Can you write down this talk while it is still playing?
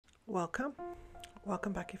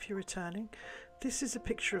Welcome back if you're returning. This is a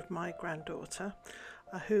picture of my granddaughter,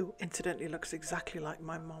 who incidentally looks exactly like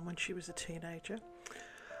my mom when she was a teenager.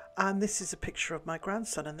 And this is a picture of my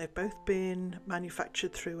grandson, and they've both been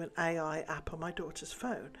manufactured through an AI app on my daughter's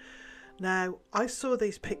phone. Now, I saw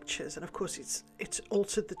these pictures, and of course it's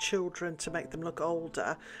altered the children to make them look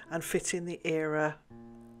older and fit in the era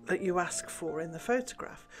that you ask for in the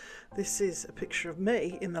photograph. This is a picture of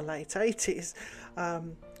me in the late 80s,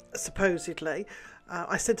 supposedly.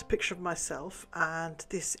 I sent a picture of myself, and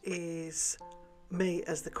this is me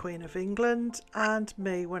as the Queen of England and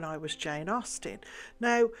me when I was Jane Austen.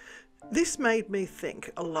 Now, this made me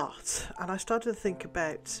think a lot, and I started to think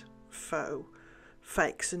about faux,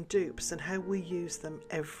 fakes and dupes and how we use them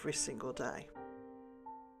every single day.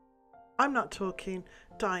 I'm not talking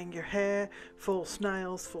dyeing your hair, false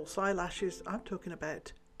nails, false eyelashes. I'm talking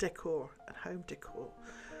about decor and home decor.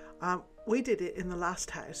 We did it in the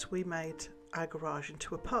last house. We made our garage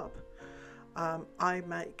into a pub. I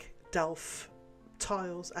make Delft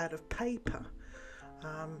tiles out of paper.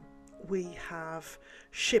 We have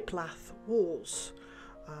shiplath walls.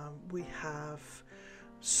 We have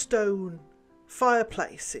stone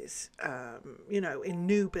fireplaces, in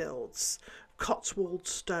new builds, Cotswold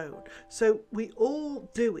stone. So we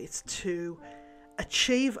all do it to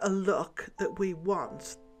achieve a look that we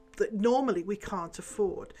want, that normally we can't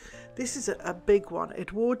afford. This is a big one.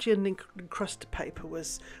 Edwardian encrusted paper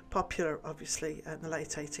was popular, obviously, in the late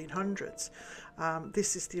 1800s.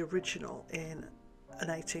 This is the original in an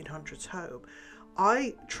 1800s home.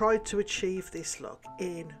 I tried to achieve this look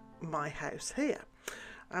in my house here.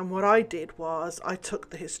 And what I did was I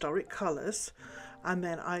took the historic colours, and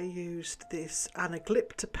then I used this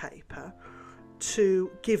anaglypta paper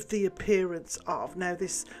to give the appearance of. Now,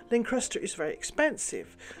 this Lincruster is very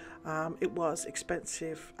expensive. It was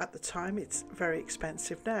expensive at the time. It's very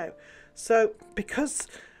expensive now. So because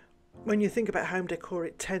when you think about home decor,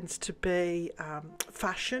 it tends to be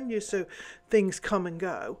fashion. So things come and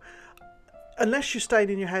go. Unless you're staying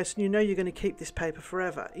in your house and you know you're going to keep this paper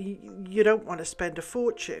forever, you don't want to spend a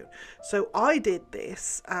fortune. So I did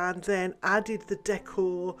this and then added the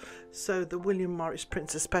decor, so the William Morris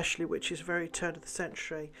prints especially, which is very turn of the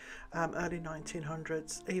century, early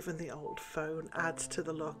 1900s. Even the old phone adds to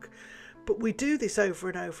the look. But we do this over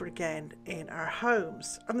and over again in our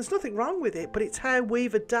homes, and there's nothing wrong with it, but it's how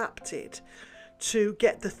we've adapted to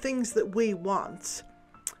get the things that we want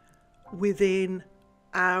within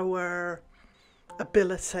our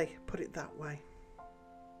ability, put it that way.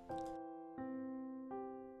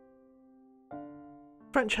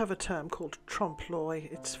 French have a term called trompe-l'oeil.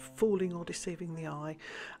 It's fooling or deceiving the eye,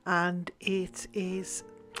 and it is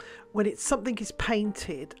when something is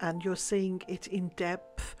painted and you're seeing it in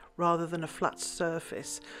depth rather than a flat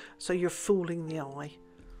surface, so you're fooling the eye.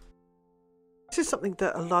 This is something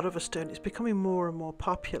that a lot of us do, and it's becoming more and more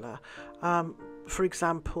popular. For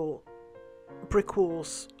example, brick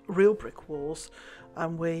walls, real brick walls,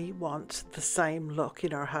 and we want the same look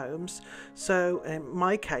in our homes. So in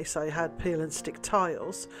my case, I had peel and stick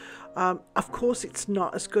tiles. Of course, it's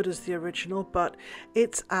not as good as the original, but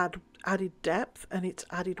it's added depth and it's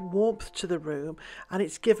added warmth to the room, and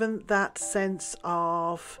it's given that sense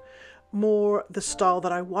of more the style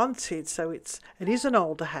that I wanted. So it is an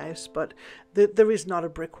older house, but there is not a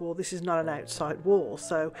brick wall. This is not an outside wall,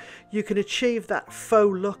 so you can achieve that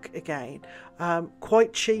faux look again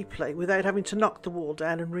quite cheaply without having to knock the wall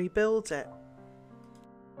down and rebuild it.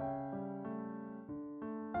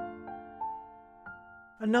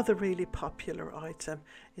 Another really popular item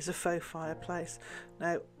is a faux fireplace.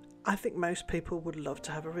 Now, I think most people would love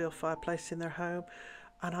to have a real fireplace in their home,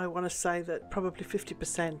 and I want to say that probably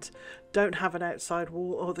 50% don't have an outside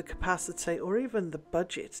wall or the capacity or even the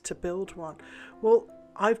budget to build one. Well,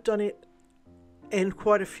 I've done it in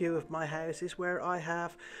quite a few of my houses where I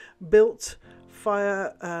have built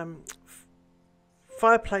fireplace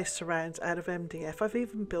surrounds out of MDF. I've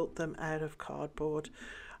even built them out of cardboard.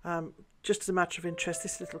 Just as a matter of interest,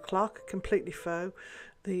 this little clock, completely faux.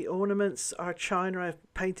 The ornaments are china.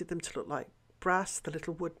 I've painted them to look like brass, the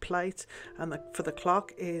little wood plate, and for the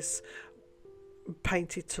clock is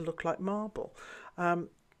painted to look like marble.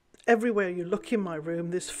 Everywhere you look in my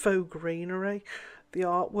room, there's faux greenery. The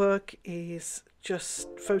artwork is just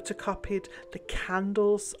photocopied. The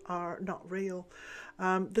candles are not real.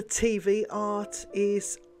 The TV art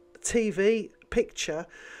is TV picture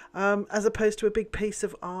as opposed to a big piece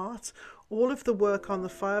of art. All of the work on the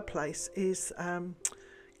fireplace is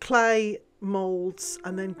clay moulds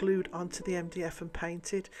and then glued onto the MDF and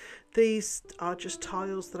painted. These are just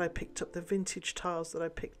tiles that I picked up, the vintage tiles that I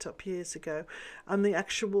picked up years ago, and the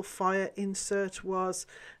actual fire insert was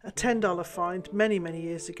a $10 find many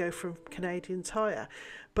years ago from Canadian Tire.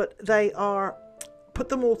 But they are, put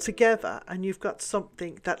them all together and you've got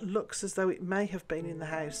something that looks as though it may have been in the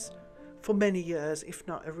house for many years, if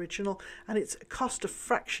not original, and it's cost a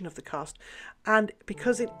fraction of the cost. And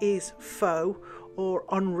because it is faux or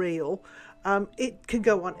unreal, it can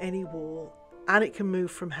go on any wall and it can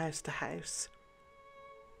move from house to house.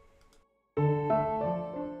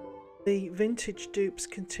 The vintage dupes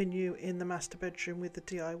continue in the master bedroom with the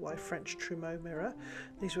DIY French trumeau mirror.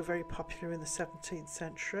 These were very popular in the 17th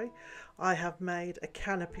century. I have made a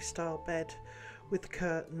canopy style bed with the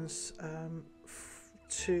curtains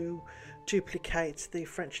to duplicate the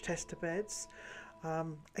French tester beds.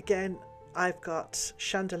 Again, I've got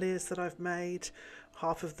chandeliers that I've made.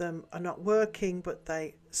 Half of them are not working, but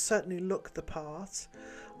they certainly look the part.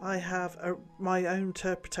 I have my own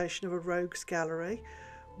interpretation of a rogues gallery,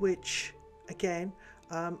 which again,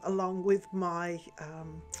 along with my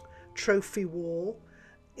trophy wall,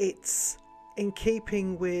 it's in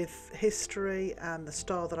keeping with history and the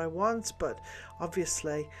style that I want, but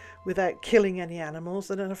obviously without killing any animals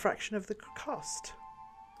and at a fraction of the cost.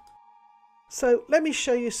 So let me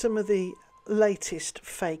show you some of the latest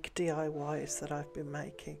fake DIYs that I've been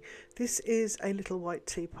making. This is a little white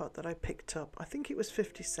teapot that I picked up. I think it was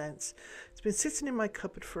 50 cents. It's been sitting in my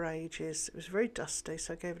cupboard for ages. It was very dusty,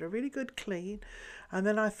 so I gave it a really good clean, and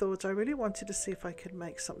then I thought I really wanted to see if I could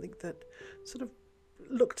make something that sort of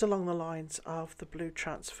looked along the lines of the blue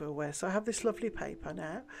transferware. So I have this lovely paper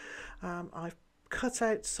now. I've cut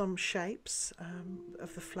out some shapes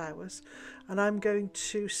of the flowers, and I'm going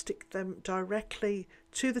to stick them directly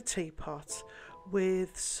to the teapot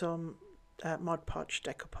with some Mod Podge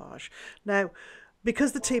decoupage. Now,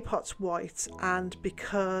 because the teapot's white and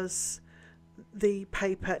because the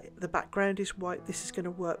paper, the background is white, this is going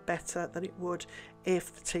to work better than it would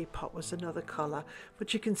if the teapot was another colour.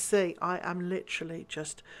 But you can see I am literally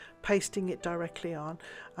just pasting it directly on,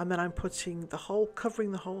 and then I'm putting the whole,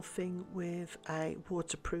 covering the whole thing with a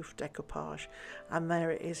waterproof decoupage, and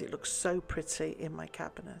there it is. It looks so pretty in my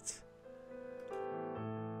cabinet.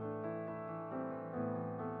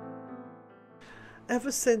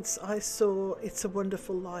 Ever since I saw It's a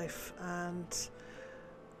Wonderful Life and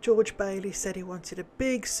George Bailey said he wanted a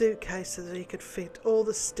big suitcase so that he could fit all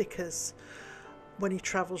the stickers when he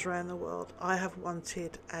travels around the world, I have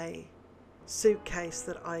wanted a suitcase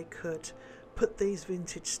that I could put these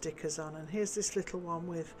vintage stickers on. And here's this little one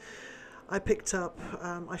with, I picked up,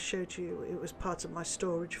 I showed you, it was part of my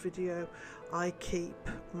storage video. I keep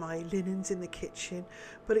my linens in the kitchen,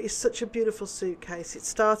 but it is such a beautiful suitcase. It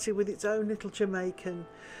started with its own little Jamaican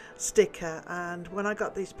sticker, and when I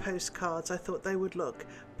got these postcards I thought they would look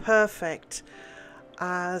perfect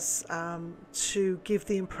as to give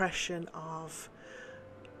the impression of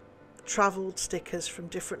travelled stickers from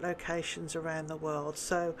different locations around the world.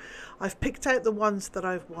 So I've picked out the ones that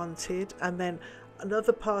I've wanted, and then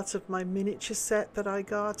another part of my miniature set that I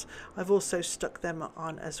got, I've also stuck them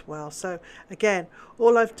on as well. So again,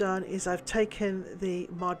 all I've done is I've taken the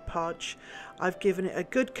Mod Podge, I've given it a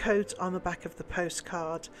good coat on the back of the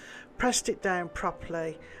postcard, pressed it down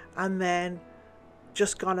properly, and then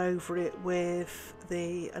just gone over it with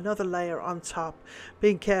another layer on top,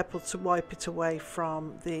 being careful to wipe it away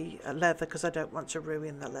from the leather because I don't want to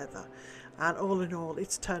ruin the leather. And all in all,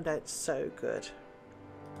 it's turned out so good.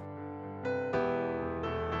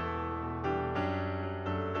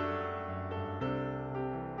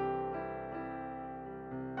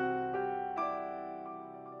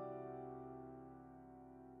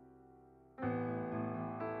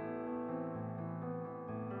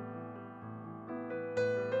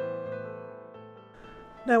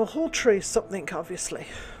 Now, a hall tree is something obviously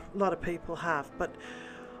a lot of people have, but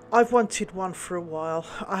I've wanted one for a while.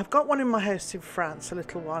 I've got one in my house in France, a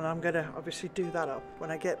little one. I'm going to obviously do that up when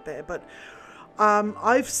I get there, but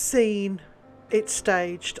I've seen it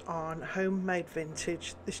staged on Homemade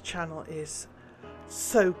Vintage. This channel is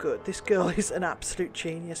so good. This girl is an absolute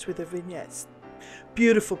genius with her vignettes.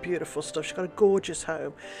 Beautiful, beautiful stuff. She's got a gorgeous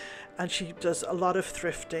home, and she does a lot of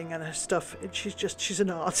thrifting and her stuff. She's an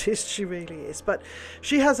artist, she really is. But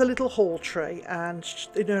she has a little haul tray, and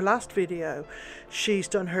in her last video she's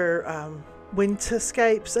done her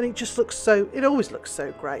winterscapes, and it always looks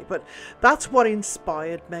so great. But that's what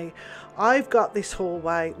inspired me. I've got this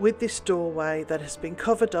hallway with this doorway that has been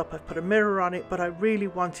covered up. I've put a mirror on it, but I really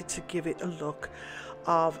wanted to give it a look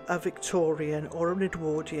of a Victorian or an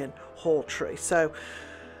Edwardian hall tree. So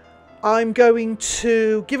I'm going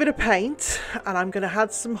to give it a paint, and I'm going to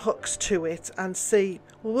add some hooks to it and see,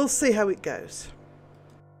 well, we'll see how it goes.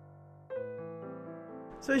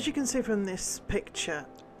 So as you can see from this picture,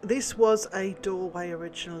 this was a doorway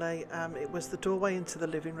originally. It was the doorway into the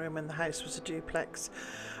living room, and the house was a duplex.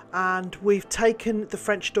 And we've taken the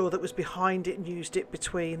French door that was behind it and used it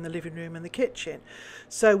between the living room and the kitchen.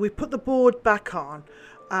 So we put the board back on,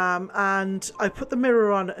 and I put the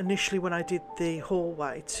mirror on initially when I did the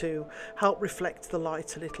hallway to help reflect the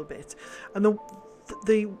light a little bit. And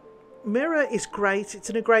the mirror is great. It's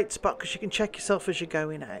in a great spot because you can check yourself as you're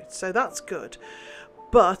going out. So that's good.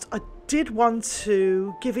 But I did want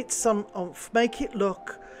to give it some oomph, make it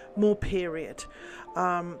look more period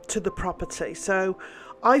to the property. So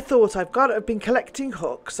I thought I've been collecting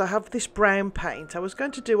hooks. I have this brown paint. I was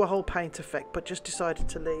going to do a whole paint effect, but just decided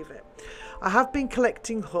to leave it. I have been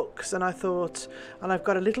collecting hooks, and I thought, and I've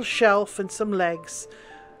got a little shelf and some legs,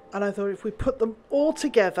 and I thought if we put them all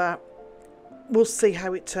together, we'll see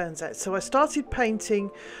how it turns out. So I started painting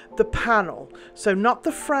the panel, so not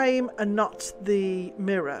the frame and not the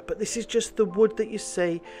mirror, but this is just the wood that you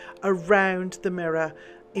see around the mirror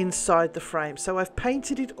inside the frame. So I've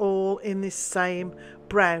painted it all in this same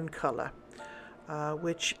brown colour,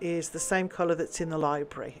 which is the same colour that's in the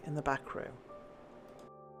library in the back room.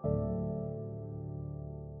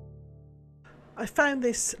 I found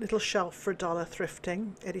this little shelf for $1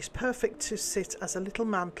 thrifting. It is perfect to sit as a little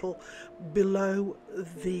mantle below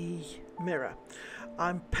the mirror.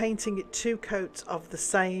 I'm painting it 2 coats of the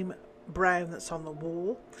same brown that's on the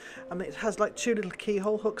wall, and it has like 2 little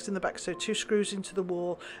keyhole hooks in the back, so 2 screws into the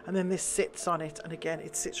wall, and then this sits on it, and again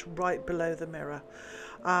it sits right below the mirror.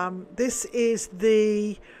 This is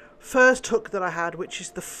the first hook that I had, which is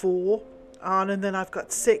the 4 on, and then I've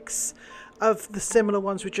got 6 of the similar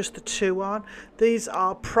ones with just the 2 on. These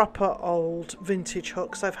are proper old vintage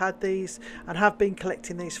hooks. I've had these and have been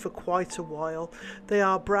collecting these for quite a while. They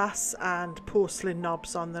are brass and porcelain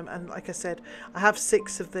knobs on them, and like I said, I have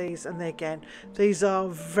 6 of these, and again, these are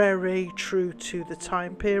very true to the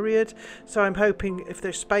time period. So I'm hoping if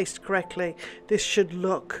they're spaced correctly, this should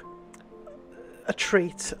look a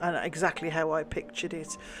treat and exactly how I pictured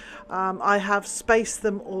it. I have spaced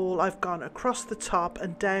them all. I've gone across the top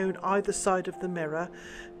and down either side of the mirror,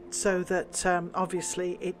 so that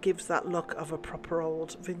obviously it gives that look of a proper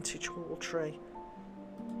old vintage hall tree.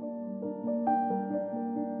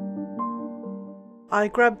 I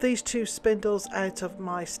grabbed these 2 spindles out of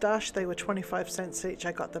my stash. They were 25 cents each.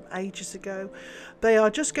 I got them ages ago. They are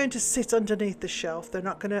just going to sit underneath the shelf. They're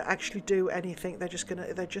not going to actually do anything. They're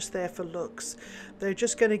just there for looks. They're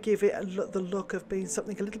just going to give it the look of being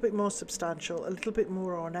something a little bit more substantial, a little bit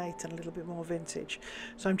more ornate, and a little bit more vintage.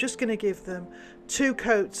 So I'm just going to give them 2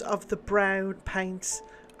 coats of the brown paint,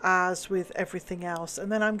 as with everything else, and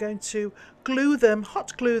then I'm going to glue them,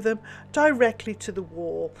 hot glue them directly to the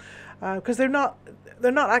wall, because they're not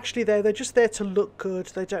actually there. They're just there to look good.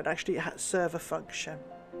 They don't actually serve a function.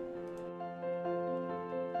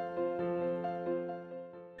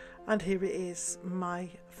 And here it is, my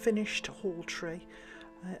finished hall tree.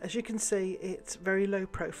 As you can see, it's very low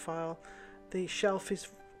profile. The shelf is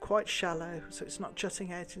quite shallow, so it's not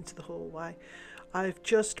jutting out into the hallway. I've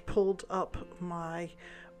just pulled up my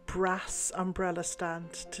brass umbrella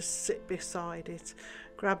stand to sit beside it,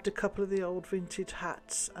 grabbed a couple of the old vintage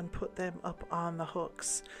hats and put them up on the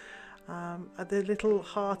hooks. The little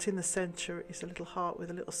heart in the centre is a little heart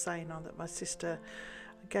with a little saying on that my sister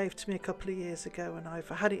gave to me a couple of years ago, and I've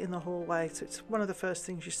had it in the hallway, so it's one of the first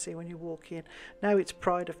things you see when you walk in. Now it's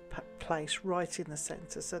pride of place right in the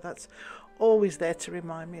centre, so that's always there to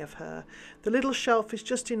remind me of her. The little shelf is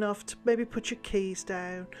just enough to maybe put your keys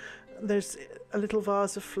down. There's a little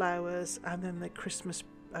vase of flowers, and then the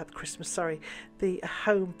the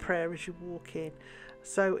home prayer as you walk in.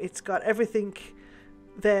 So it's got everything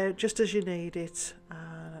there just as you need it.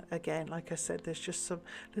 Again, like I said, there's just some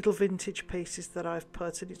little vintage pieces that I've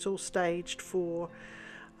put, and it's all staged for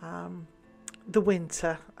the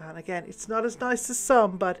winter. And again, it's not as nice as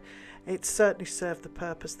some, but it certainly served the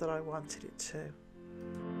purpose that I wanted it to.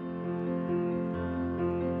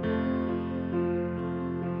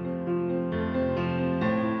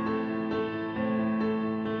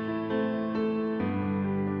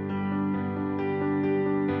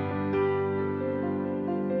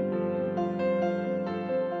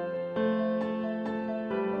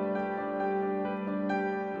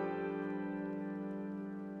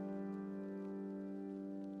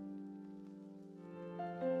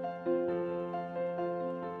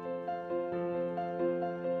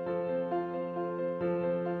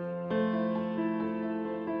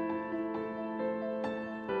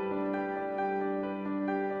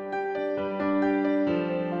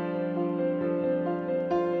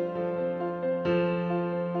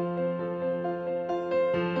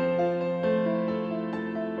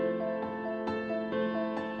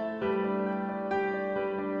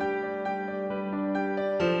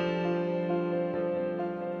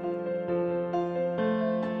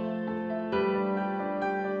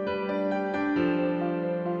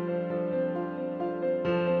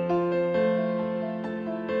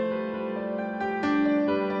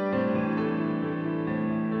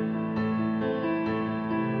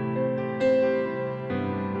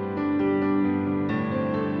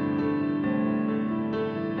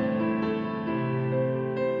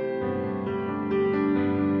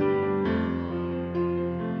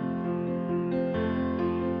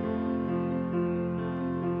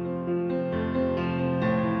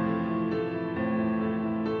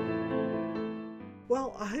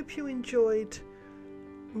 Well, I hope you enjoyed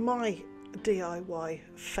my DIY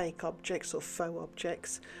fake objects or faux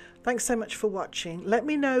objects. Thanks so much for watching. Let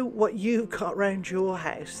me know what you've got around your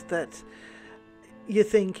house that you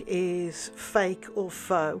think is fake or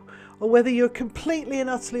faux, or whether you're completely and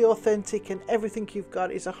utterly authentic and everything you've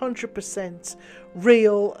got is 100%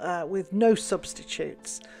 real with no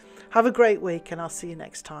substitutes. Have a great week and I'll see you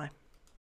next time.